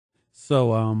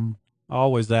So, I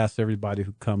always ask everybody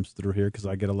who comes through here because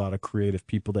I get a lot of creative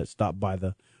people that stop by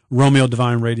the Romeo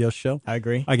Devine radio show. I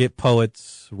agree. I get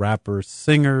poets, rappers,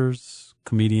 singers,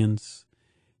 comedians,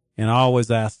 and I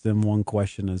always ask them one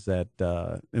question: is that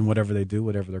in whatever they do,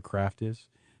 whatever their craft is,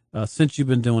 since you've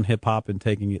been doing hip hop and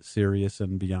taking it serious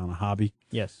and beyond a hobby,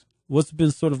 Yes. what's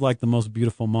been sort of like the most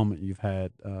beautiful moment you've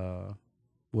had?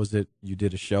 Was it you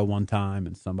did a show one time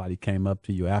and somebody came up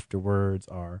to you afterwards,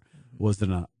 or was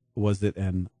it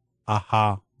an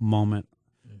aha moment?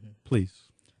 Please.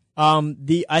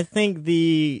 I think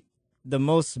the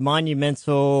most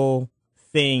monumental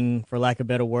thing, for lack of a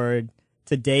better word,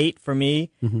 to date for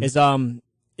me is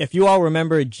if you all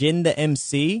remember Jin the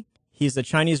MC, he's a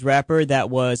Chinese rapper that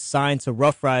was signed to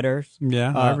Rough Riders.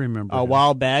 Yeah, I remember a him.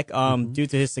 while back. Due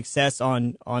to his success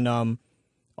on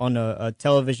a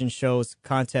television show's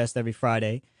contest every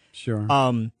Friday. Sure.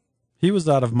 He was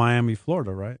out of Miami,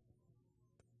 Florida, right?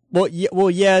 Well,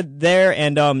 yeah, there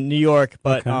and New York,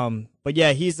 but Okay. but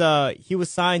yeah, he was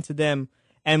signed to them,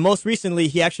 and most recently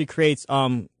he actually creates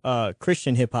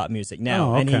Christian hip hop music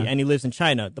now, Oh, okay. and he lives in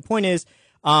China. The point is,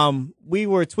 we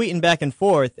were tweeting back and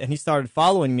forth, and he started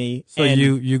following me. So and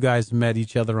you guys met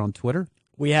each other on Twitter?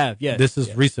 we have, yes, This is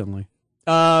yes. recently.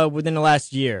 Within the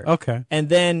last year. Okay. And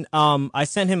then I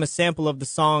sent him a sample of the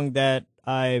song that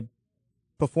I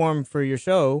performed for your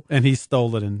show. And he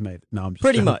stole it and made it. No, I'm just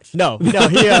Pretty joking. much. No, he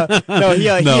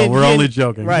No, we're only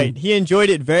joking. Right. He enjoyed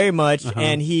it very much, Uh-huh.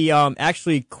 and he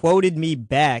actually quoted me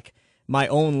back my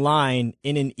own line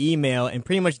in an email and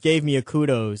pretty much gave me a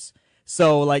kudos.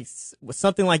 So like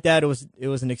something like that, it was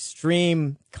an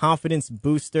extreme confidence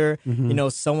booster. Mm-hmm. You know,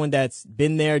 someone that's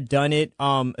been there, done it.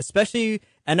 Especially,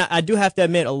 and I do have to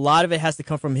admit, a lot of it has to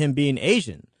come from him being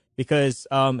Asian. Because,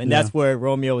 that's where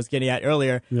Romeo was getting at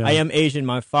earlier. Yeah. I am Asian.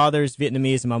 My father's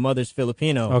Vietnamese and my mother's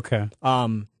Filipino. Okay.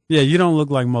 Yeah, you don't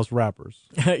look like most rappers.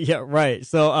 Yeah, right.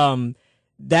 So,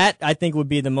 that I think would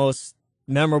be the most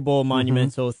memorable,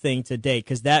 monumental thing to date,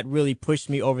 because that really pushed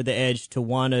me over the edge to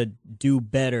want to do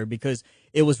better, because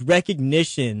it was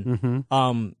recognition,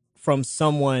 from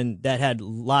someone that had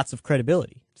lots of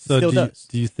credibility. So Still does.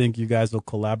 do you think you guys will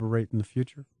collaborate in the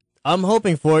future? I'm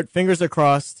hoping for it. Fingers are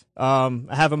crossed. I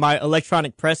have my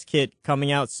electronic press kit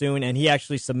coming out soon, and he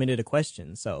actually submitted a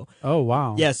question. So, Oh,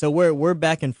 wow. yeah, so we're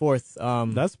back and forth.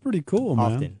 That's pretty cool,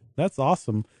 man. often. That's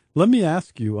awesome. Let me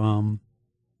ask you,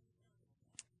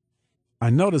 I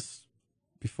noticed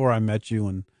before I met you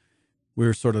and we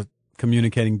were sort of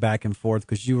communicating back and forth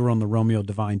because you were on the Romeo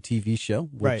Devine TV show,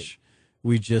 which Right.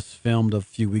 we just filmed a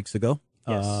few weeks ago.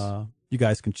 Yes. You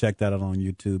guys can check that out on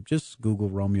YouTube. Just Google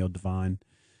Romeo Devine.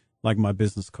 Like my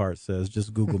business card says,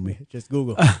 just Google me. Just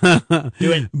Google.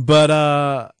 Do it. But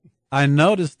I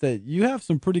noticed that you have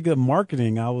some pretty good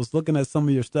marketing. I was looking at some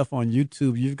of your stuff on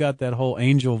YouTube. You've got that whole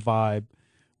angel vibe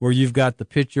where you've got the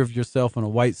picture of yourself in a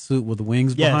white suit with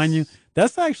wings Yes. behind you.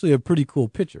 That's actually a pretty cool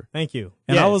picture. Thank you.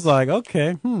 And I Yes. was like,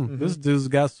 okay, this dude's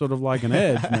got sort of like an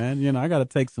edge, man. You know, I got to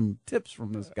take some tips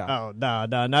from this guy. Oh, no,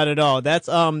 not at all. That's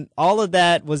all of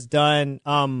that was done.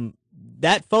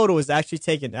 That photo was actually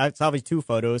taken. It's obviously two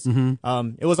photos.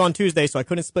 It was on Tuesday, so I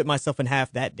couldn't split myself in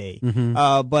half that day.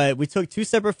 But we took two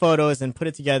separate photos and put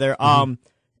it together.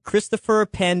 Christopher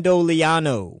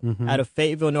Pandoliano out of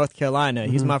Fayetteville, North Carolina.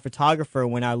 He's my photographer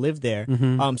when I lived there.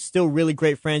 Still really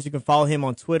great friends. You can follow him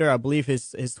on Twitter. I believe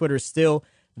his Twitter is still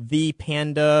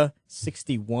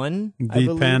ThePanda61.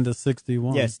 The Panda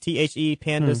 61. Yes, THE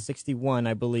Panda 61,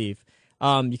 I believe.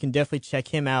 You can definitely check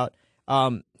him out.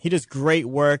 He does great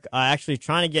work. Actually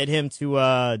trying to get him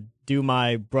to do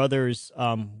my brother's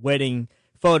wedding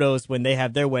photos when they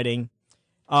have their wedding.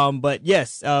 But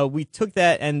yes, we took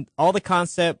that, and all the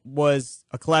concept was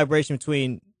a collaboration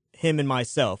between him and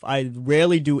myself. I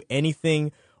rarely do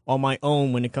anything on my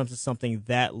own when it comes to something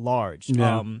that large.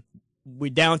 Yeah. We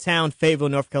downtown Fayetteville,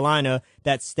 North Carolina,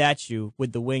 that statue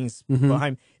with the wings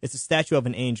behind, it's a statue of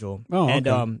an angel. Oh, and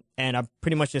okay. and I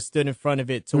pretty much just stood in front of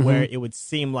it to where it would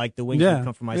seem like the wings would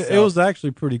come from myself. It was actually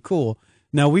pretty cool.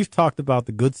 Now, we've talked about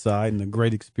the good side and the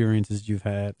great experiences you've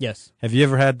had. Yes. Have you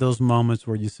ever had those moments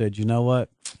where you said, you know what?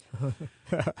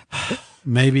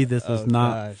 Maybe this is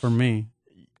not gosh. for me.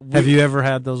 Have you ever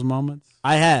had those moments?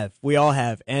 I have. We all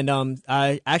have. And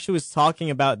I actually was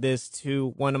talking about this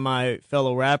to one of my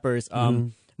fellow rappers,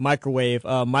 Microwave.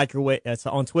 It's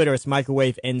on Twitter. It's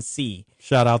Microwave NC.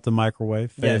 Shout out to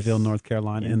Microwave, Fayetteville, Yes. North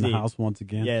Carolina, in the Indeed. house once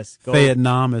again. Yes, go-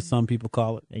 Vietnam, as some people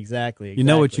call it. Exactly. You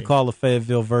know what you call a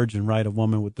Fayetteville virgin, right? A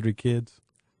woman with 3 kids.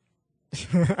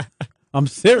 I'm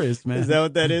serious, man. Is that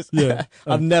what that is? Yeah.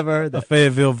 I've never heard A that.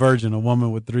 Fayetteville virgin, a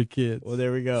woman with 3 kids. Well,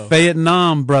 there we go.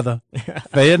 Vietnam, brother.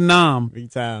 Vietnam. Big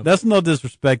time. That's no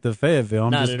disrespect to Fayetteville.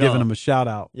 I'm Not just at giving all. them a shout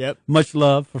out. Yep. Much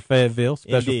love for Fayetteville.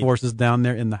 Special Indeed. Forces down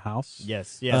there in the house.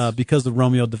 Yes, yes. Because of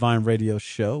Romeo Devine Radio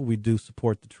Show, we do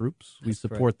support the troops. We That's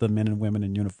support the men and women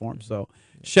in uniform. So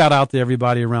shout out to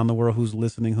everybody around the world who's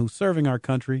listening, who's serving our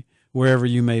country, wherever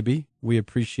you may be. We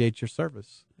appreciate your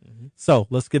service. So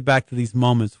let's get back to these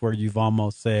moments where you've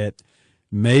almost said,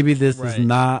 maybe this is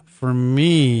not for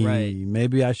me. Right.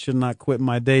 Maybe I should not quit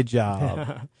my day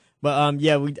job. But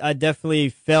I definitely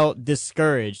felt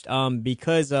discouraged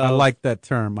because of, I like that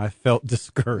term. I felt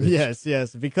discouraged.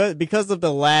 yes, because of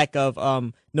the lack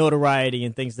of notoriety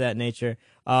and things of that nature.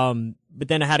 But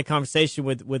then I had a conversation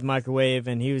with Microwave,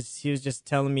 and he was just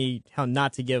telling me how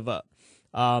not to give up.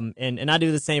 And I do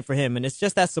the same for him. And it's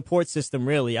just that support system,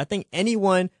 really. I think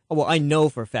I know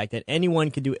for a fact that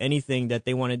anyone can do anything that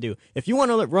they want to do. If you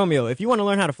want to Romeo, if you want to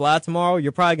learn how to fly tomorrow,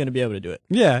 you're probably going to be able to do it.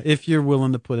 Yeah, if you're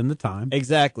willing to put in the time.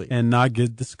 Exactly. And not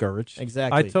get discouraged.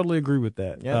 Exactly. I totally agree with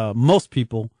that. Yep. Most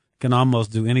people can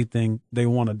almost do anything they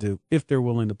want to do if they're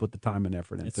willing to put the time and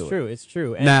effort into it. It's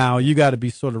true. And now, you got to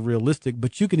be sort of realistic,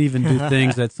 but you can even do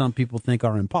things that some people think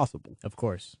are impossible. Of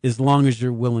course. As long as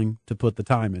you're willing to put the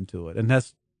time into it. And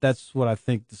that's what I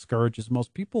think discourages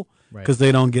most people, because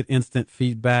they don't get instant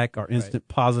feedback or instant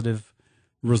positive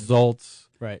results.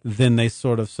 Right. Then they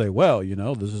sort of say, well,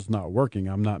 this is not working.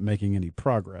 I'm not making any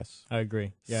progress. I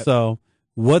agree. Yep. So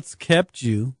what's kept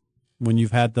you when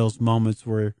you've had those moments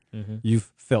where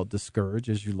you've felt discouraged,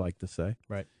 as you like to say?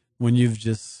 Right. When you've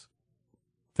just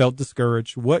felt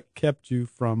discouraged, what kept you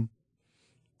from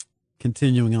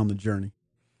continuing on the journey?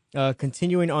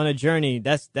 Continuing on a journey,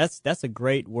 that's a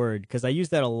great word, because I use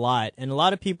that a lot. And a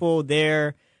lot of people,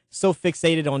 they're so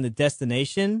fixated on the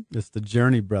destination. It's the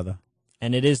journey, brother.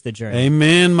 And it is the journey.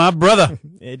 Amen, my brother.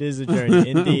 It is a journey,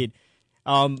 indeed.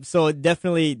 So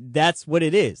definitely that's what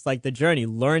it is, like the journey,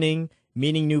 learning,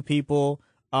 meeting new people,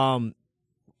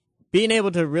 being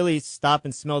able to really stop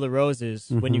and smell the roses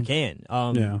when you can.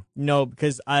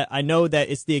 Because I know that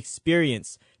it's the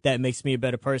experience that makes me a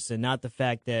better person, not the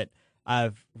fact that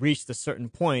I've reached a certain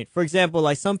point. For example,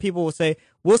 like some people will say,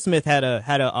 Will Smith had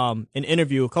an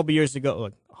interview a couple years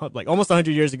ago, like almost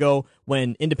 100 years ago,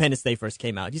 when Independence Day first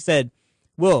came out. He said,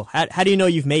 Will, how do you know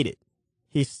you've made it?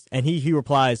 He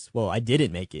replies, well, I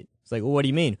didn't make it. It's like, well, what do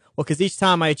you mean? Well, because each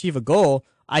time I achieve a goal,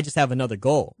 I just have another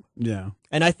goal. Yeah.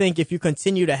 And I think if you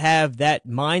continue to have that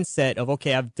mindset of,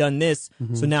 okay, I've done this,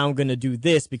 so now I'm going to do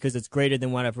this because it's greater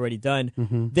than what I've already done,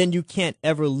 then you can't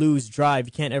ever lose drive.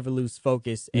 You can't ever lose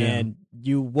focus, and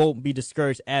you won't be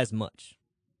discouraged as much.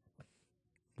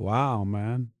 Wow,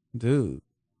 man. Dude.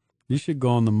 You should go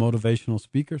on the motivational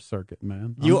speaker circuit,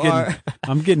 man.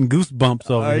 I'm getting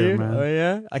goosebumps over here, man. Oh,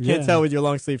 yeah? I can't tell with your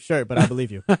long sleeve shirt, but I believe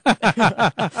you. But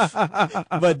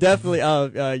definitely,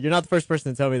 you're not the first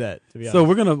person to tell me that, to be honest. So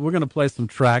we're gonna play some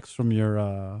tracks from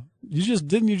your. You just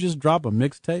drop a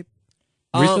mixtape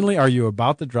recently? Are you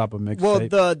about to drop a mixtape?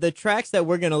 Well, the tracks that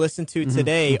we're gonna listen to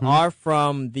today are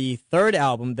from the third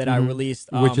album that I released,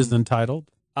 which is entitled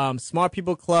Smart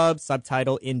People Club,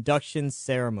 subtitle Induction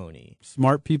Ceremony.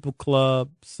 Smart People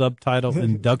Club, subtitle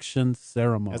Induction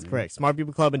Ceremony. That's correct. Smart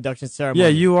People Club, Induction Ceremony. Yeah,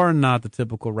 you are not the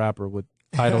typical rapper with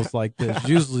titles like this.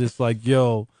 Usually it's like,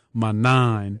 yo, my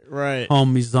 9. Right.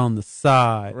 Homies on the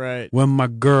side. Right. Where my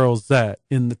girls at?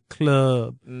 In the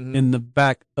club. In the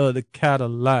back of the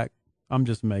Cadillac. I'm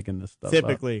just making this stuff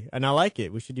typically, and I like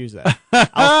it. We should use that.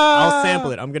 I'll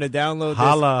sample it. I'm gonna download this.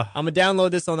 Holla. I'm gonna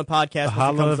download this on the podcast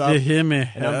when it comes up, if you hear me.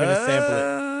 and I'm gonna sample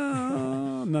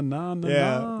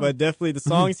it. But definitely the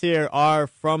songs here are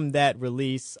from that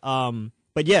release.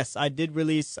 But yes, I did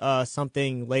release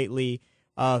something lately.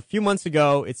 A few months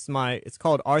ago. It's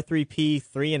called R3P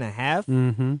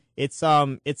 3.5. It's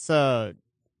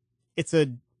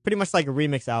a pretty much like a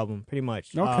remix album, pretty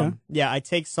much. Okay. I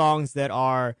take songs that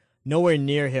are nowhere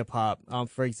near hip hop.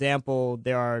 For example,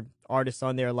 there are artists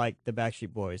on there like the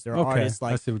Backstreet Boys. There are artists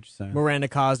like I see what you're saying. Miranda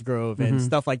Cosgrove and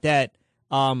stuff like that.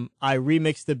 I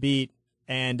remix the beat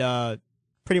and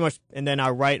pretty much, and then I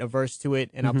write a verse to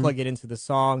it and I plug it into the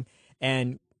song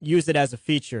and use it as a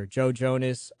feature. Joe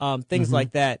Jonas, things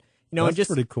like that. That's and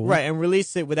just pretty cool. Right, and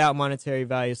release it without monetary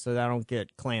value so that I don't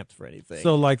get clamped for anything.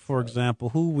 So, like, for example,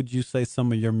 who would you say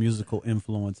some of your musical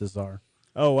influences are?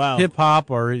 Oh, wow. Hip hop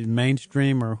or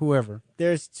mainstream or whoever?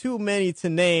 There's too many to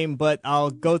name, but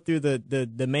I'll go through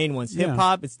the main ones. Hip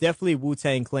hop, it's definitely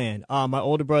Wu-Tang Clan. My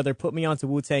older brother put me onto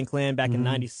Wu-Tang Clan back in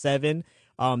 '97.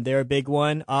 They're a big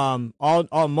one.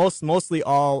 Mostly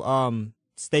all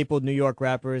stapled New York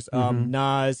rappers.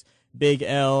 Nas, Big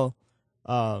L,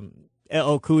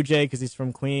 LL Cool J because he's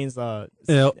from Queens.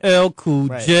 LL Cool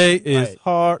J is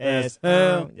hard as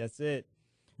hell. That's it.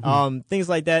 Things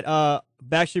like that.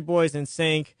 Backstreet Boys and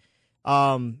Sync.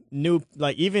 New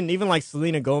like even like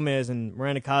Selena Gomez and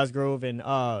Miranda Cosgrove and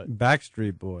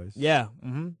Backstreet Boys. Yeah,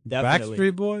 definitely.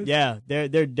 Backstreet Boys. Yeah, they're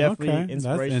definitely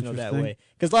inspirational that way.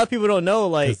 Because a lot of people don't know.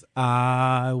 Like,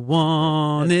 I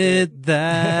want it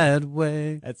that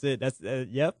way. That's it. That's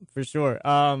yep, for sure.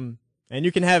 And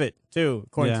you can have it too,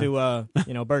 according to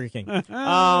Burger King.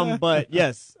 But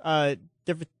yes,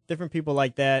 different people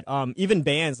like that. Even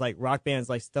bands like rock bands,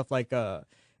 like stuff like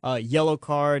Yellow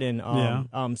Card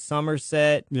and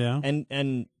Somerset. Yeah.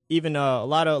 And even a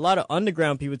lot of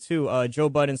underground people too. Joe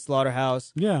Budden,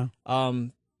 Slaughterhouse. Yeah.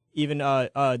 Even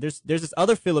there's this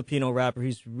other Filipino rapper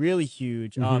who's really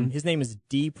huge. His name is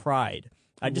D Pride.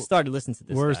 I just started listening to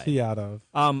this. Where's guy. he out of?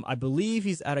 I believe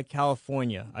he's out of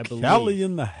California. I believe. Cali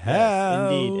in the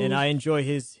house. Yes, indeed. And I enjoy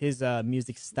his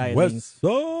music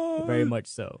stylings very much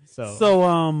so.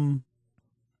 So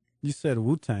you said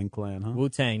Wu-Tang Clan, huh?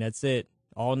 Wu-Tang, that's it.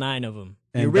 All 9 of them.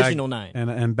 The And original 9.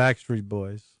 And Backstreet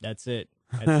Boys. That's it.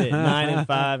 9 and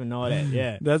 5 and all that.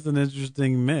 Yeah. That's an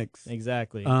interesting mix.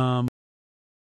 Exactly.